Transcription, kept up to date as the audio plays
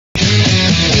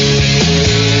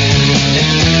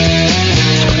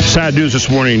Sad news this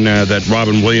morning that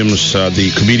Robin Williams,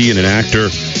 the comedian and actor,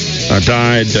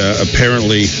 died.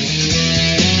 Apparently,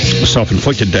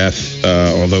 self-inflicted death.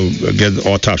 Although again,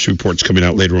 the autopsy report's coming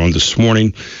out later on this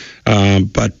morning.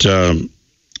 But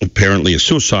apparently, a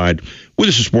suicide. With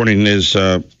us this morning is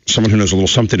someone who knows a little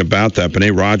something about that.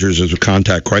 Benaye Rogers is a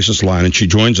contact crisis line, and she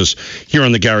joins us here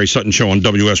on the Gary Sutton Show on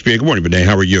WSBA. Good morning, Benaye.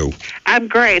 How are you? I'm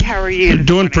great. How are you?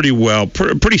 Doing pretty well.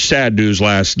 Pretty sad news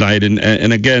last night,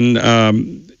 and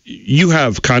again, you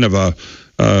have kind of a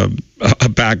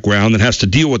background that has to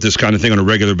deal with this kind of thing on a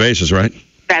regular basis, right?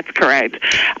 That's correct.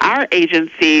 Our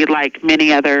agency, like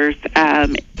many others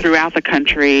throughout the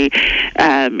country,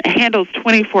 handles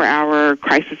 24-hour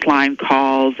crisis line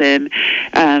calls, and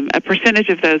a percentage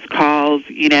of those calls,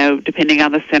 depending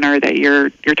on the center that you're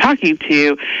talking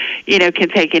to, can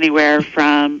take anywhere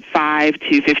from 5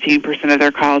 to 15% of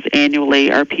their calls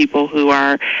annually are people who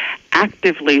are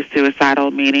actively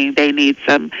suicidal, meaning they need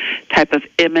some type of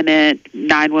imminent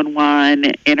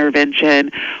 911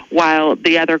 intervention, while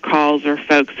the other calls are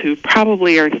folks who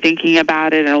probably are thinking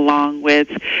about it along with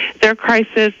their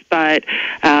crisis, but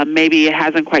maybe it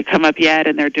hasn't quite come up yet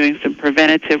and they're doing some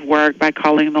preventative work by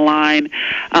calling the line,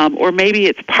 or maybe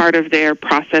it's part of their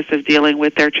process of dealing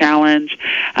with their challenge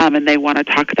and they want to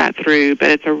talk that through. But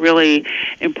it's a really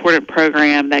important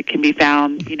program that can be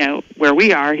found, where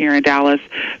we are here in Dallas,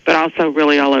 but also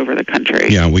really all over the country.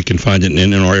 Yeah, we can find it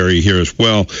in our area here as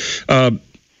well.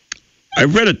 I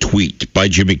read a tweet by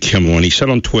Jimmy Kimmel, and he said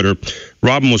on Twitter,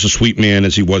 Robin was a sweet man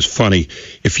as he was funny.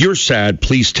 If you're sad,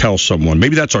 please tell someone.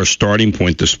 Maybe that's our starting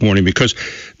point this morning, because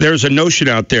there's a notion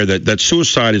out there that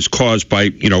suicide is caused by,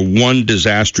 one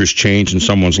disastrous change in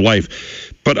someone's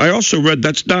life. But I also read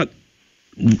that's not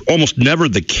almost never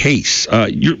the case.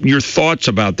 Your thoughts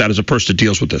about that as a person that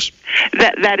deals with this?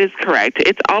 That is correct.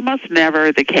 It's almost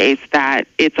never the case that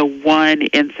it's a one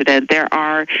incident. There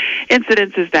are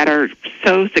incidences that are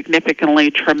so significantly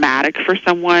traumatic for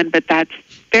someone, but that's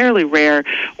fairly rare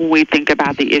when we think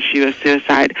about the issue of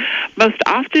suicide. Most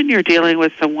often you're dealing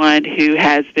with someone who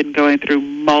has been going through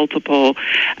multiple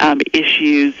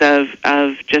issues of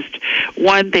just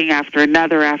one thing after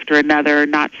another,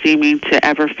 not seeming to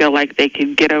ever feel like they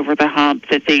can get over the hump,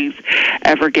 that things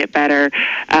ever get better.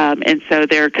 And so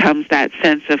there comes that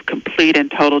sense of complete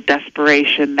and total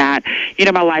desperation that,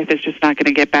 my life is just not going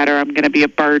to get better. I'm going to be a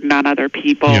burden on other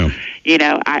people. Yeah.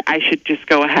 I should just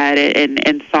go ahead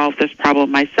and solve this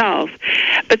problem myself.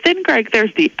 But then, Greg,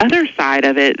 there's the other side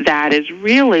of it that is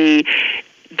really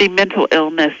the mental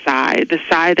illness side, the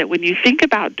side that when you think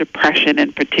about depression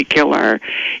in particular,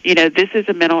 this is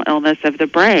a mental illness of the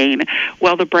brain.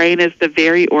 Well, the brain is the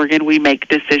very organ we make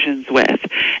decisions with.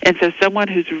 And so someone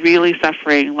who's really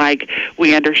suffering, like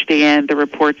we understand the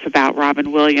reports about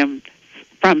Robin Williams,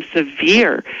 from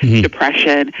severe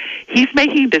depression, he's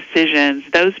making decisions.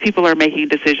 Those people are making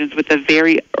decisions with the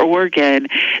very organ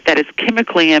that is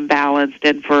chemically imbalanced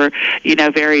and, for,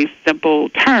 very simple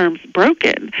terms,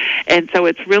 broken. And so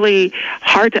it's really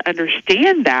hard to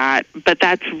understand that, but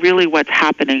that's really what's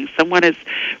happening. Someone is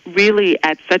really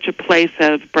at such a place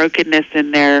of brokenness in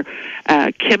their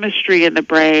chemistry in the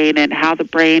brain and how the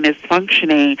brain is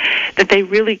functioning that they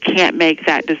really can't make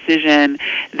that decision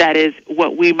that is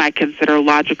what we might consider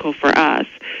logical for us.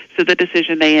 So the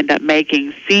decision they end up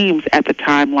making seems at the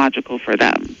time logical for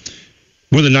them.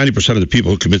 More than 90% of the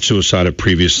people who commit suicide have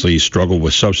previously struggled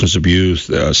with substance abuse,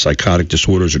 psychotic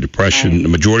disorders, or depression. Right. The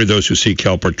majority of those who seek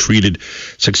help are treated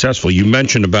successfully. You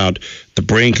mentioned about the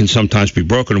brain can sometimes be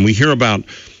broken, and we hear about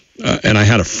and I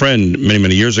had a friend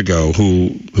many years ago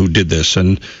who did this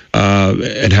and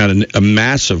had a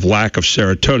massive lack of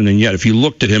serotonin. And yet, if you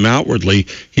looked at him outwardly,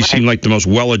 he seemed like the most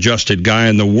well-adjusted guy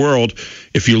in the world.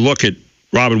 If you look at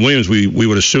Robin Williams, we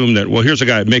would assume that, well, here's a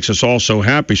guy that makes us all so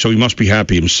happy, so he must be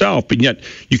happy himself. But yet,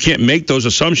 you can't make those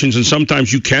assumptions, and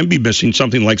sometimes you can be missing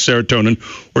something like serotonin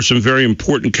or some very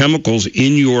important chemicals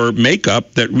in your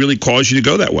makeup that really cause you to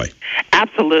go that way.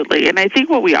 Absolutely. And I think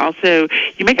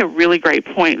you make a really great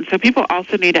point. And so people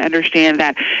also need to understand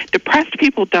that depressed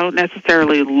people don't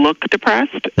necessarily look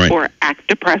depressed or act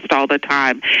depressed all the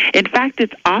time. In fact,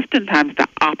 it's oftentimes the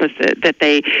opposite, that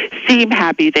they seem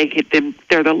happy,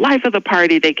 they're the life of the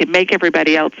party, they can make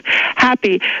everybody else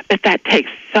happy, but that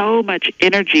takes so much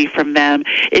energy from them.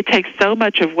 It takes so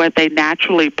much of what they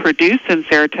naturally produce in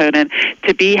serotonin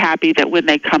to be happy that when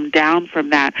they come down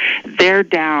from that, their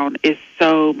down is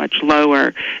so much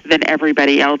lower than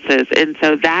everybody else's. And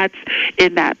so that's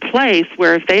in that place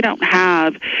where if they don't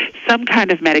have some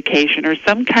kind of medication or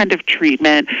some kind of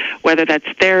treatment, whether that's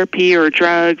therapy or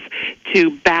drugs,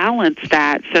 to balance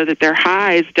that so that their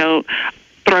highs don't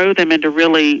throw them into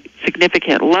really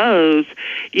significant lows,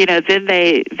 then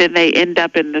they end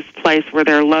up in this place where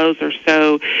their lows are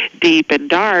so deep and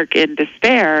dark in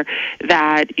despair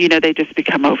that, they just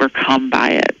become overcome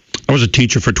by it. I was a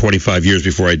teacher for 25 years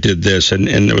before I did this, and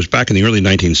it was back in the early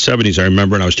 1970s, I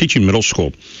remember, and I was teaching middle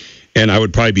school, and I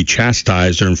would probably be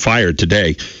chastised or fired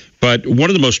today. But one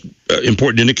of the most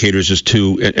important indicators is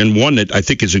and one that I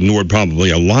think is ignored probably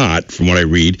a lot from what I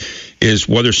read, is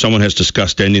whether someone has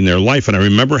discussed ending their life. And I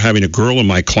remember having a girl in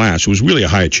my class who was really a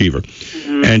high achiever.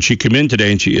 Mm-hmm. And she came in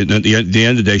today, and at the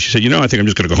end of the day, she said, I think I'm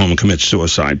just going to go home and commit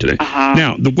suicide today. Uh-huh.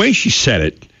 Now, the way she said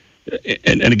it,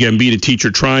 and again, being a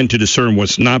teacher, trying to discern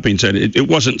what's not being said, it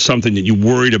wasn't something that you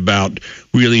worried about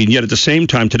really. And yet at the same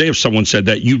time, today, if someone said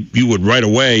that, you would right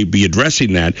away be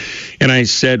addressing that. And I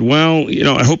said, well,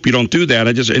 I hope you don't do that.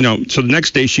 I just, so the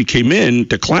next day she came in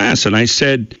to class, and I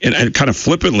said, and I kind of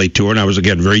flippantly to her, and I was,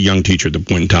 again, a very young teacher at the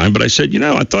point in time, but I said,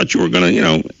 I thought you were going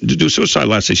to, to do suicide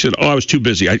last day. She said, I was too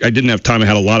busy. I didn't have time. I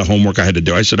had a lot of homework I had to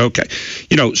do. I said, okay.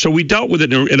 So we dealt with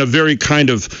it in a very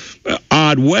kind of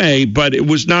odd way, but it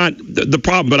was not the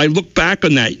problem. But I look back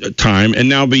on that time, and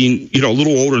now being, a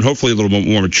little older and hopefully a little bit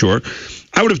more mature,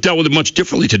 I would have dealt with it much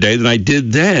differently today than I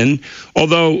did then,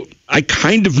 although I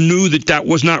kind of knew that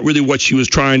was not really what she was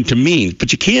trying to mean.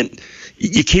 But you can't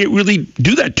really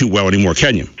do that too well anymore,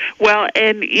 can you? Well,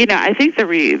 and, I think the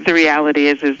reality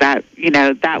is that,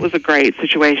 that was a great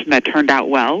situation that turned out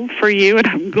well for you, and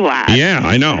I'm glad. Yeah,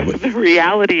 I know. The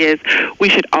reality is we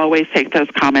should always take those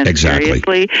comments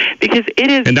seriously, because it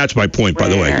is. And that's my point, rare.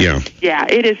 By the way, yeah. Yeah,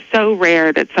 it is so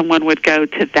rare that someone would go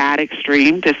to that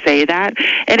extreme to say that,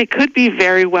 and it could be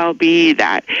very well be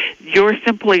that you're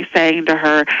simply saying to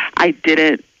her, I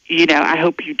didn't, I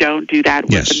hope you don't do that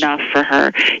was enough for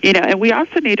her. And we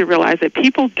also need to realize that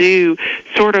people do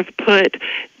sort of put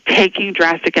taking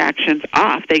drastic actions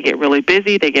off. They get really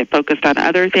busy, they get focused on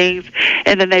other things,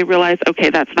 and then they realize, okay,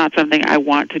 that's not something I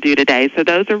want to do today. So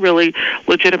those are really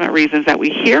legitimate reasons that we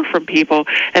hear from people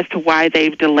as to why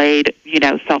they've delayed,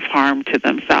 self-harm to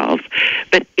themselves.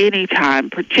 But anytime,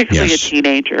 particularly a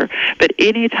teenager, but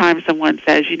anytime someone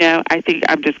says, I think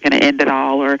I'm just going to end it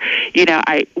all, or,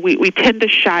 we tend to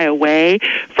shy away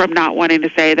from not wanting to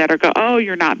say that or go, oh,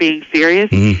 you're not being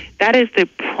serious. Mm-hmm. That is the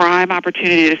prime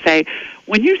opportunity to say,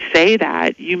 when you say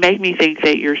that, you make me think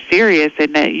that you're serious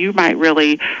and that you might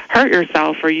really hurt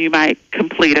yourself or you might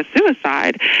complete a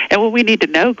suicide. And what we need to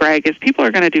know, Greg, is people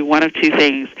are going to do one of two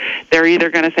things. They're either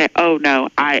going to say, oh, no,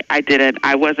 I didn't.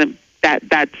 I wasn't.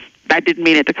 I didn't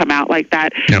mean it to come out like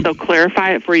that. Yep. They'll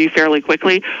clarify it for you fairly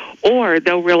quickly, or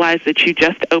they'll realize that you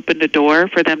just opened a door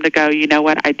for them to go, you know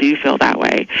what, I do feel that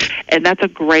way. And that's a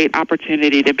great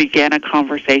opportunity to begin a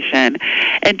conversation.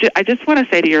 And I just want to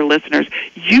say to your listeners,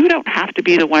 you don't have to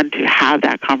be the one to have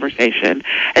that conversation.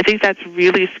 I think that's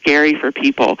really scary for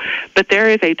people. But there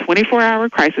is a 24-hour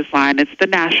crisis line. It's the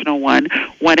national one,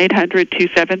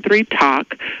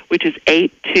 1-800-273-TALK, which is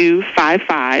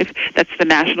 8255. That's the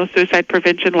National Suicide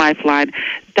Prevention Lifeline.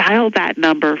 Dial that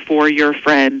number for your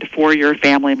friend, for your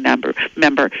family member.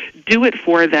 Do it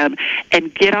for them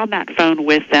and get on that phone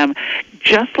with them.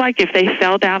 Just like if they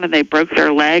fell down and they broke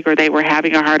their leg or they were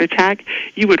having a heart attack,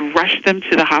 you would rush them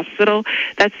to the hospital.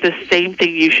 That's the same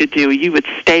thing you should do. You would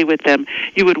stay with them.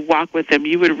 You would walk with them.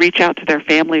 You would reach out to their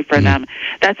family for them.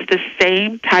 That's the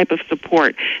same type of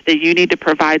support that you need to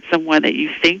provide someone that you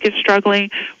think is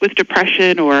struggling with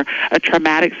depression or a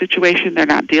traumatic situation they're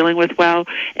not dealing with well.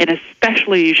 And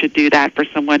especially you should do that for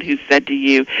someone who's said to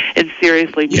you, and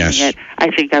seriously meaning it, I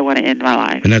think I want to end my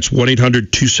life. And that's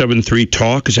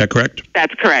 1-800-273-TALK, is that correct?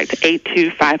 That's correct,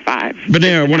 8255.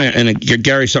 Benaye, I want to, and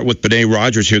Gary Sutton with Benaye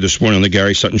Rogers here this morning on the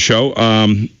Gary Sutton Show.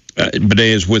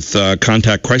 Benaye is with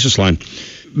Contact Crisis Line.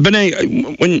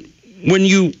 Benaye, when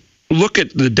you look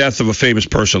at the death of a famous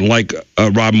person like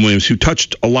Robin Williams, who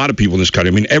touched a lot of people in this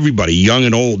country, I mean, everybody, young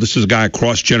and old, this is a guy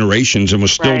across generations and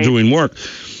was still doing work.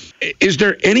 Is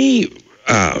there any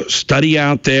study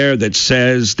out there that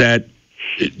says that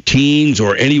teens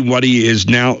or anybody is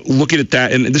now looking at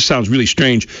that, and this sounds really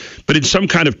strange, but in some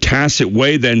kind of tacit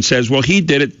way then says, well, he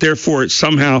did it, therefore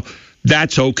somehow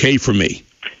that's okay for me?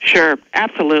 Sure,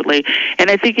 absolutely. And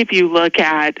I think if you look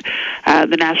at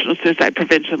the National Suicide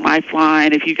Prevention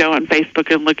Lifeline, if you go on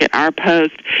Facebook and look at our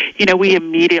post, we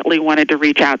immediately wanted to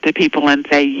reach out to people and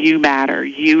say, you matter,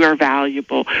 you are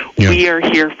valuable, we are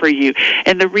here for you.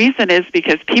 And the reason is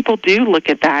because people do look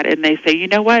at that and they say, you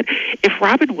know what, if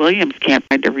Robin Williams can't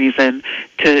find a reason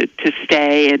to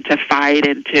stay and to fight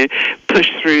and to push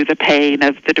through the pain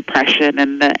of the depression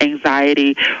and the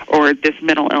anxiety or this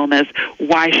mental illness,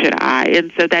 why should I?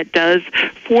 And so that does,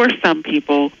 for some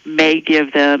people, may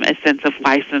give them a sense of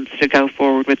license to go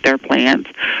forward with their plans,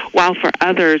 while for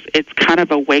others, it's kind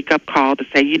of a wake-up call to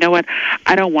say, you know what,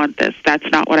 I don't want this. That's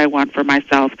not what I want for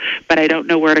myself, but I don't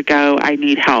know where to go. I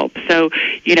need help. So,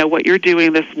 what you're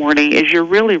doing this morning is you're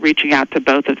really reaching out to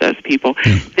both of those people.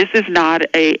 This is not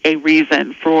a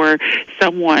reason for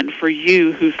someone, for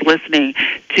you who's listening,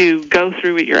 to go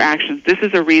through with your actions. This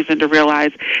is a reason to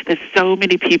realize that so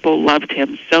many people loved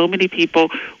him. So many people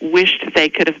wished they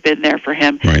could have been there for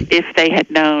him if they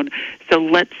had known. So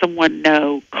let someone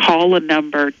know. Call a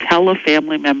number. Tell a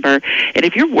family member. And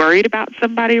if you're worried about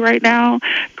somebody right now,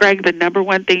 Greg, the number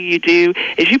one thing you do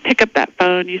is you pick up that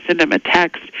phone, you send them a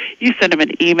text, you send them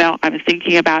an email. I'm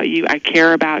thinking about you. I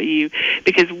care about you.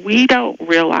 Because we don't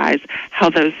realize how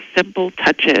those simple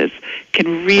touches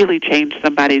can really change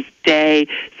somebody's day,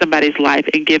 somebody's life,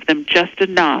 and give them just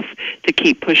enough to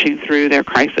keep pushing through their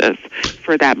crisis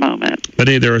for that moment. But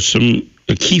hey, there are some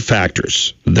key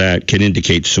factors that can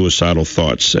indicate suicidal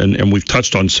thoughts, and we've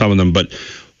touched on some of them, but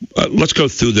let's go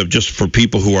through them just for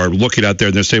people who are looking out there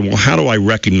and they're saying, well, how do I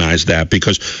recognize that?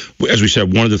 Because, as we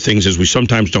said, one of the things is we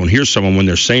sometimes don't hear someone when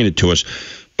they're saying it to us.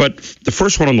 But the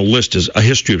first one on the list is a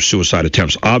history of suicide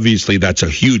attempts. Obviously, that's a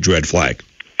huge red flag.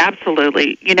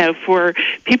 Absolutely. For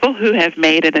people who have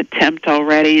made an attempt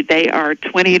already, they are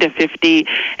 20 to 50,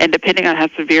 and depending on how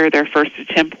severe their first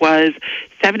attempt was,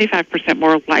 75%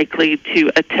 more likely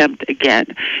to attempt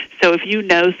again. So if you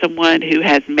know someone who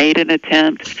has made an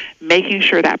attempt, making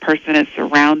sure that person is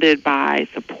surrounded by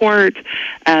support,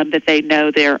 that they know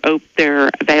they're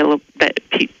available, that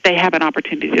they have an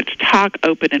opportunity to talk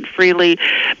open and freely,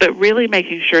 but really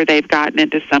making sure they've gotten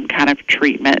into some kind of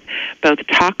treatment. Both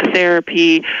talk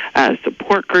therapy,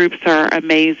 support groups are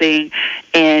amazing,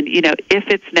 and, if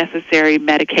it's necessary,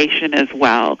 medication as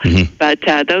well. But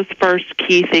those first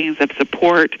key things of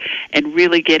support and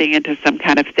really getting into some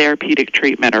kind of therapeutic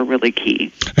treatment are really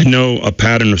key. I know a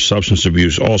pattern of substance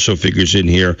abuse also figures in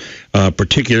here,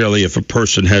 particularly if a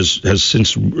person has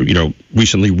since,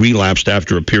 recently relapsed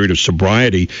after a period of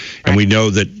sobriety, and we know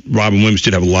that Robin Williams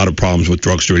did have a lot of problems with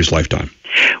drugs during his lifetime.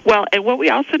 Well, and what we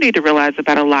also need to realize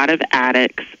about a lot of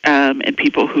addicts and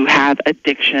people who have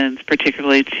addictions,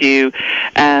 particularly to,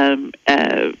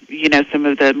 some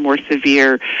of the more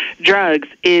severe drugs,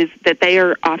 is that they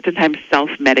are oftentimes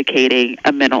self-medicating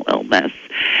a mental illness.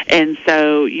 And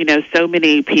so, so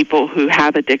many people who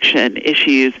have addiction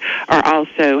issues are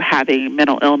also having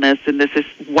mental illness, and this is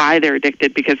why they're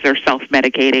addicted, because they're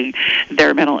self-medicating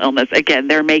their mental illness. Again,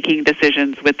 they're making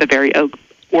decisions with the very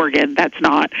organ that's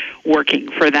not working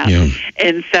for them. Yeah.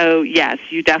 And so, yes,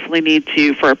 you definitely need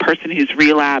to, for a person who's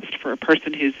relapsed, for a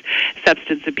person who's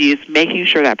substance abuse, making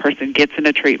sure that person gets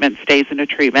into treatment, stays into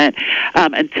treatment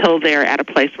until they're at a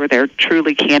place where they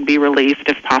truly can be released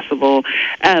if possible.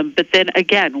 But then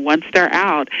again, once they're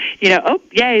out, oh,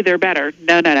 yay, they're better.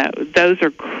 No. Those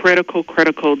are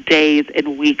critical days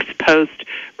and weeks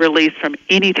post-release from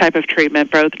any type of treatment,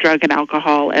 both drug and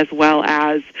alcohol, as well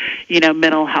as,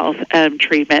 mental health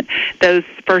treatment. Those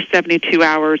first 72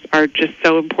 hours are just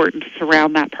so important to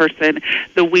surround that person.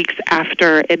 The weeks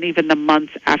after and even the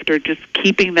months after, just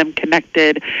keeping them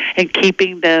connected and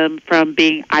keeping them from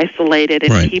being isolated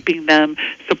and keeping them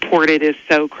supported is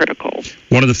so critical.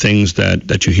 One of the things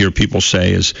that you hear people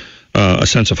say is a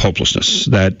sense of hopelessness,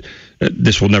 that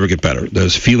this will never get better.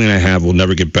 This feeling I have will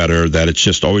never get better, that it's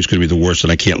just always going to be the worst,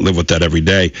 and I can't live with that every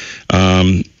day.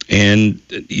 And,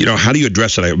 how do you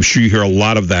address it? I'm sure you hear a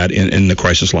lot of that in the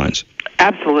crisis lines.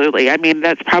 Absolutely. I mean,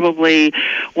 that's probably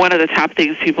one of the top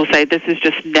things people say. This is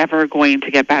just never going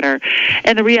to get better.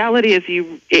 And the reality is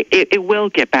it will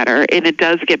get better, and it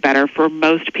does get better for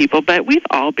most people. But we've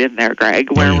all been there,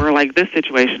 Greg, where we're like, this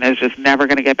situation is just never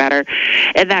going to get better.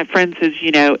 And that friend says,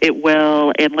 it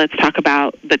will, and let's talk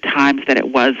about the times that it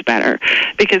was better.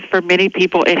 Because for many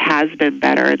people, it has been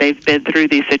better. They've been through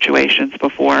these situations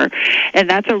before. And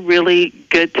that's a really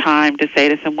good time to say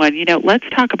to someone, let's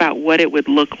talk about what it would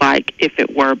look like if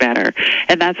it were better.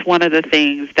 And that's one of the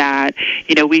things that,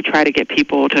 we try to get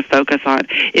people to focus on.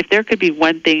 If there could be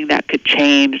one thing that could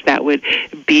change that would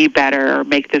be better or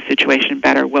make the situation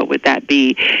better, what would that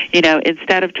be?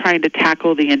 Instead of trying to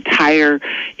tackle the entire,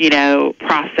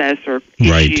 process or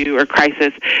issue or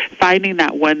crisis, finding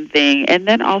that one thing, and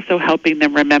then also helping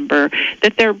them remember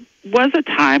that there was a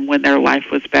time when their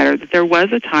life was better, that there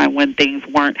was a time when things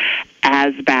weren't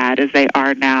as bad as they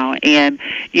are now. And,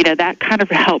 that kind of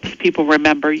helps people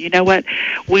remember,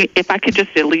 if I could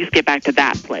just at least get back to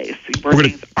that place where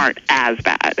things aren't as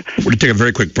bad. We're going to take a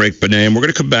very quick break, Benaye, and we're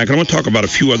going to come back. And I want to talk about a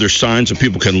few other signs that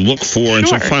people can look for and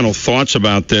some final thoughts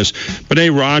about this.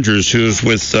 Benaye Rogers, who's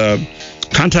with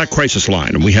Contact Crisis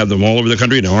Line, and we have them all over the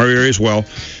country, in our area as well.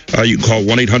 You can call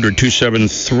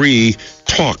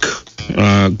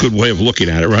 1-800-273-TALK. Good way of looking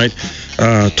at it, right?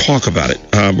 Talk about it.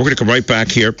 We're going to come right back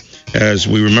here as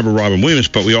we remember Robin Williams,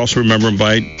 but we also remember him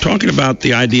by talking about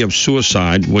the idea of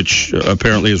suicide, which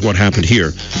apparently is what happened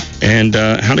here, and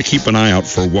how to keep an eye out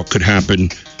for what could happen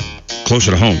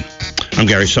closer to home. I'm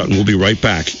Gary Sutton. We'll be right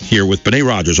back here with Benaye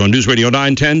Rogers on News Radio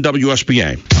 910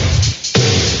 WSBA.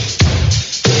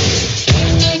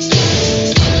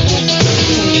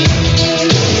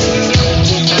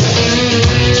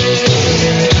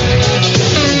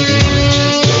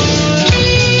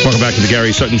 Back to the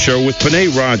Gary Sutton Show with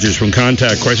Benaye Rogers from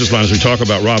Contact Crisis Line as we talk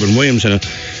about Robin Williams and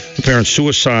apparent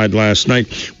suicide last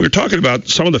night. We were talking about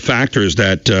some of the factors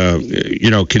that,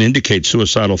 can indicate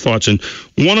suicidal thoughts. And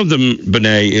one of them,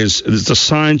 Benaye, is the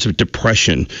signs of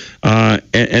depression.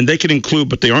 And they can include,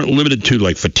 but they aren't limited to,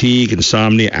 like fatigue,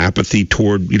 insomnia, apathy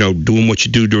toward, doing what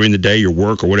you do during the day, your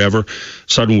work or whatever,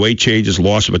 sudden weight changes,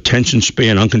 loss of attention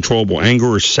span, uncontrollable anger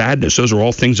or sadness. Those are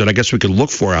all things that I guess we could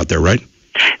look for out there, right?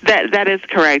 That is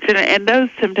correct, and those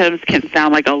symptoms can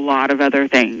sound like a lot of other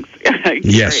things.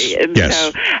 Yes. And yes.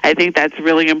 So I think that's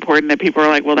really important that people are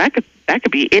like, well, that could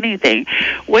be anything.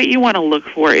 What you want to look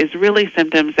for is really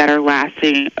symptoms that are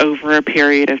lasting over a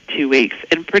period of 2 weeks,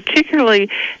 and particularly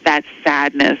that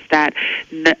sadness, that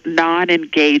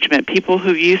non-engagement. People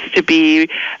who used to be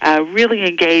really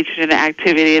engaged in an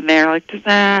activity, and they're like,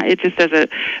 it just doesn't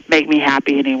make me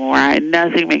happy anymore.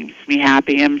 Nothing makes me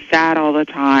happy. I'm sad all the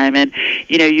time, and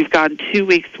you've gone 2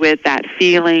 weeks with that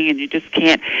feeling, and you just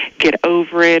can't get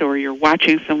over it, or you're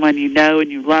watching someone you know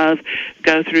and you love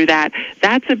go through that.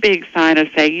 That's a big sign of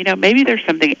saying, maybe there's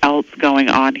something else going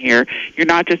on here. You're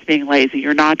not just being lazy.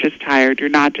 You're not just tired. You're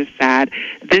not just sad.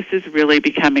 This is really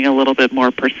becoming a little bit more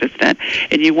persistent.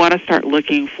 And you want to start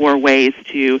looking for ways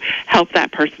to help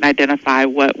that person identify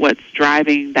what's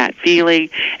driving that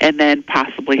feeling, and then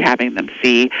possibly having them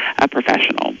see a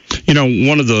professional.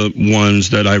 One of the ones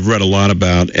that I've read a lot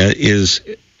about is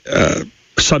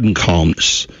sudden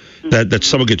calmness. That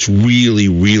someone gets really,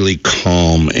 really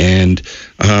calm. And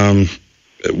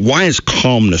why is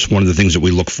calmness one of the things that we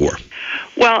look for?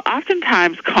 Well,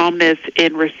 oftentimes calmness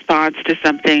in response to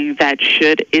something that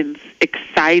should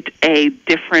excite a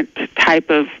different type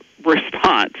of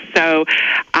response. So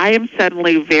I am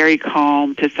suddenly very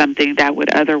calm to something that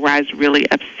would otherwise really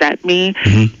upset me,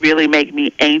 really make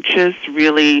me anxious,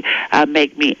 really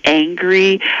make me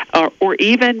angry, or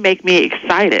even make me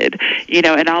excited,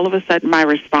 and all of a sudden my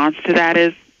response to that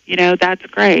is, that's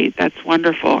great. That's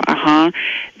wonderful.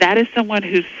 That is someone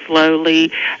who's slowly,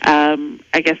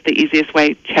 I guess the easiest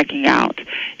way, checking out.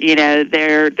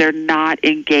 They're not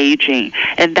engaging.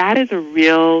 And that is a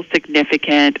real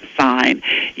significant sign,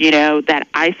 that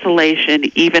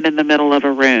isolation even in the middle of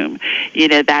a room,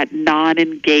 that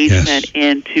non-engagement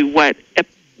into what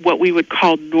we would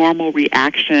call normal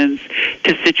reactions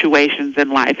to situations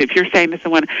in life. If you're saying to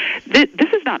someone, this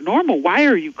is not normal, why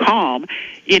are you calm?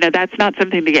 That's not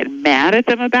something to get mad at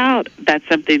them about. That's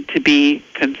something to be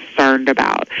concerned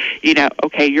about.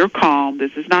 Okay, you're calm.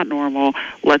 This is not normal.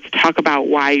 Let's talk about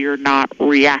why you're not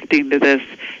reacting to this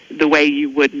the way you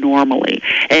would normally.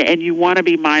 And you want to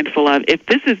be mindful of, if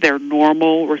this is their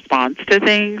normal response to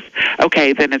things,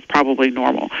 okay, then it's probably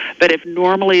normal. But if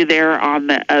normally they're on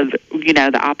the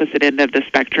opposite end of the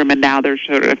spectrum, and now they're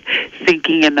sort of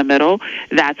sinking in the middle,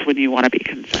 that's when you want to be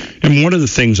concerned. And one of the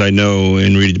things I know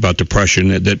in reading about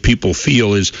depression that people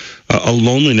feel is a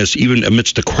loneliness even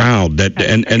amidst the crowd.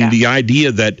 And the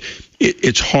idea that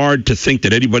it's hard to think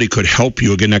that anybody could help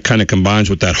you. Again, that kind of combines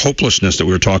with that hopelessness that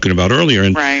we were talking about earlier.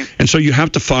 And so you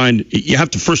have to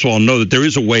first of all know that there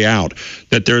is a way out,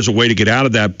 that there is a way to get out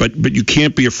of that, but you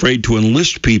can't be afraid to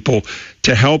enlist people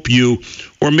to help you,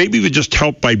 or maybe even just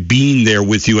help by being there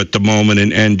with you at the moment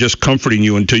and just comforting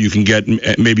you until you can get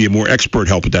maybe a more expert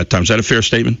help at that time. Is that a fair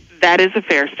statement? That is a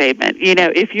fair statement.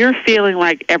 If you're feeling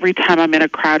like every time I'm in a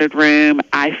crowded room,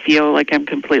 I feel like I'm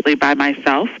completely by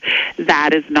myself,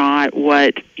 that is not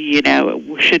what,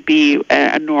 should be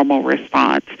a normal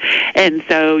response. And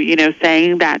so,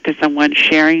 saying that to someone,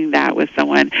 sharing that with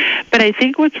someone. But I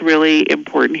think what's really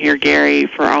important here, Gary,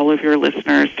 for all of your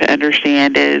listeners to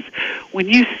understand is, when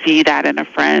you see that in a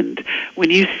friend,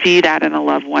 when you see that in a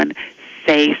loved one,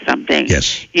 say something.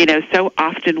 Yes. So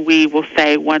often we will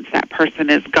say, once that person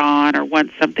is gone or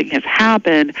once something has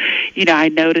happened, I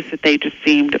noticed that they just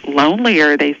seemed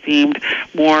lonelier. They seemed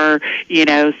more,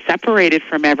 separated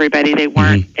from everybody. They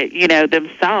weren't,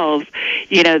 themselves.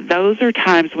 Those are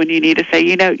times when you need to say,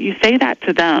 you say that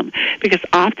to them, because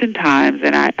oftentimes,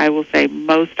 and I will say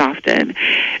most often,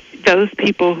 those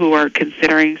people who are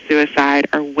considering suicide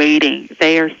are waiting.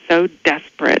 They are so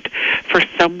desperate for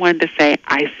someone to say,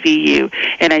 I see you,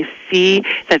 and I see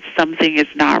that something is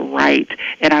not right,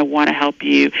 and I want to help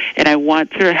you, and I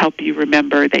want to help you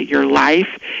remember that your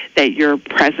life, that your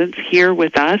presence here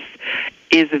with us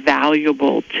is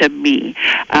valuable to me.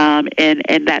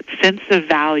 And that sense of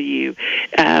value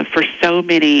for so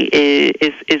many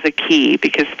is a key,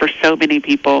 because for so many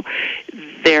people,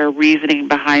 their reasoning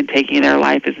behind taking their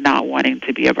life is not wanting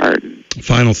to be a burden.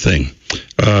 Final thing.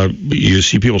 You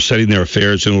see people setting their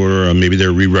affairs in order, maybe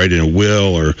they're rewriting a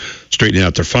will or straightening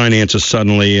out their finances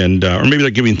suddenly, and or maybe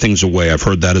they're giving things away. I've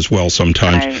heard that as well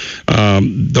sometimes. Right.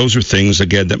 Those are things,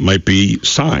 again, that might be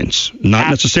signs.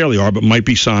 Not necessarily are, but might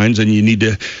be signs, and you need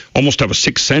to almost have a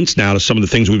sixth sense now to some of the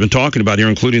things we've been talking about here,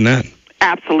 including that.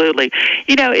 Absolutely.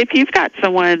 If you've got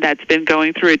someone that's been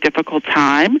going through a difficult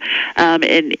time,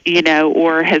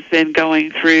 or has been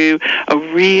going through a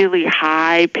really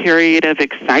high period of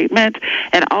excitement,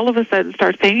 and all of a sudden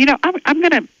starts saying, I'm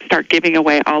going to start giving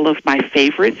away all of my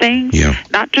favorite things,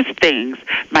 not just things,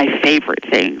 my favorite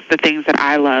things, the things that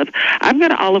I love. I'm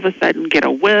going to all of a sudden get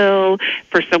a will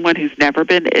for someone who's never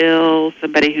been ill,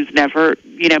 somebody who's never,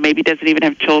 maybe doesn't even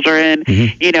have children.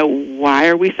 Mm-hmm. Why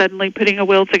are we suddenly putting a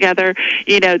will together?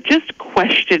 Just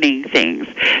questioning things,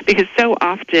 because so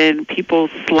often people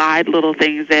slide little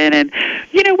things in, and,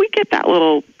 we get that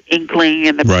little inkling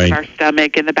in the back of our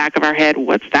stomach, in the back of our head.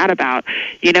 What's that about?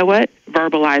 You know what?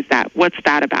 Verbalize that. What's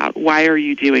that about? Why are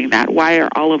you doing that? Why are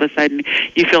all of a sudden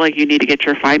you feel like you need to get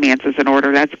your finances in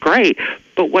order? That's great,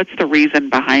 but what's the reason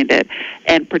behind it?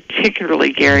 And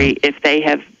particularly, Gary, if they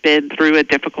have been through a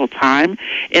difficult time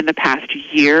in the past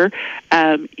year,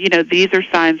 these are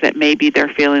signs that maybe they're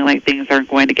feeling like things aren't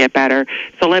going to get better.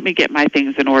 So let me get my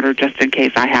things in order just in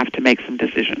case I have to make some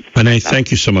decisions. Benaye,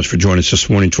 thank you so much for joining us this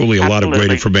morning. Truly a lot of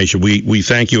great information. We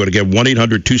thank you. And again,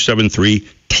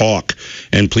 1-800-273-TALK.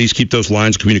 And please keep those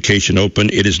lines of communication open.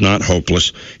 It is not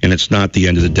hopeless, and it's not the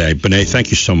end of the day. Benaye,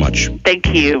 thank you so much. Thank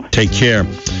you. Take care.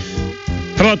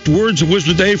 How about words of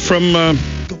wisdom today from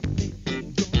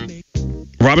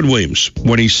Robin Williams,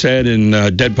 when he said in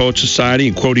Dead Poets Society,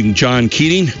 and quoting John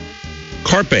Keating,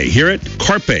 Carpe, hear it?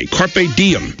 Carpe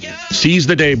diem. Seize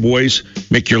the day, boys.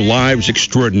 Make your lives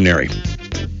extraordinary.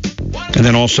 And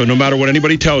then also, no matter what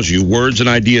anybody tells you, words and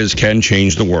ideas can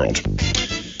change the world.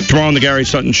 Tomorrow on the Gary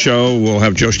Sutton Show, we'll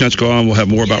have Joe Schnetzko on. We'll have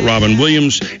more about Robin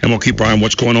Williams, and we'll keep our eye on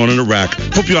what's going on in Iraq.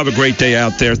 Hope you have a great day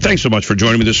out there. Thanks so much for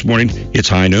joining me this morning. It's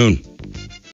high noon.